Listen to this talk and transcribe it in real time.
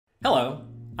Hello,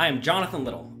 I am Jonathan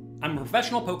Little. I'm a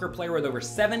professional poker player with over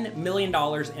 $7 million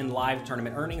in live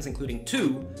tournament earnings, including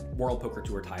 2 World Poker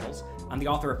Tour titles. I'm the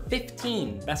author of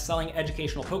 15 best-selling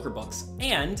educational poker books,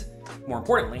 and more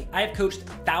importantly, I have coached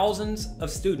thousands of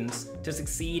students to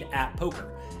succeed at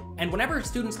poker. And whenever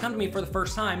students come to me for the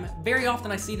first time, very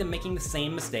often I see them making the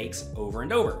same mistakes over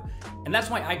and over. And that's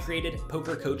why I created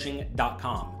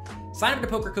PokerCoaching.com. Sign up to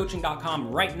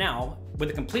PokerCoaching.com right now with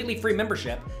a completely free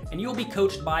membership, and you will be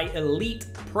coached by elite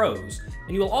pros.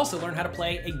 And you will also learn how to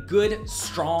play a good,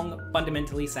 strong,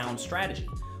 fundamentally sound strategy.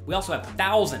 We also have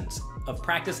thousands of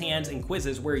practice hands and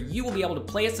quizzes where you will be able to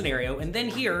play a scenario and then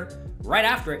hear right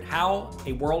after it how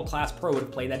a world-class pro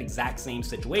would play that exact same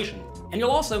situation. And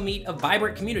you'll also meet a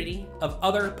vibrant community of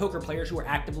other poker players who are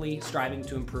actively striving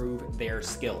to improve their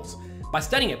skills. By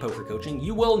studying at Poker Coaching,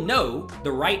 you will know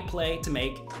the right play to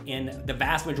make in the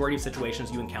vast majority of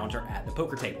situations you encounter at the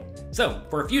poker table. So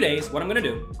for a few days, what I'm gonna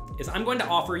do is I'm going to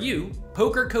offer you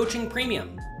Poker Coaching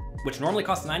Premium, which normally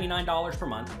costs $99 per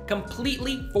month,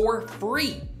 completely for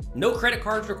free. No credit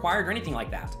cards required or anything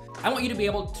like that. I want you to be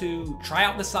able to try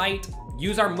out the site,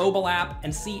 use our mobile app,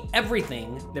 and see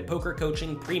everything that Poker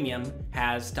Coaching Premium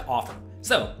has to offer.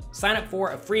 So sign up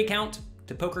for a free account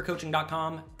to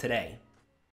PokerCoaching.com today.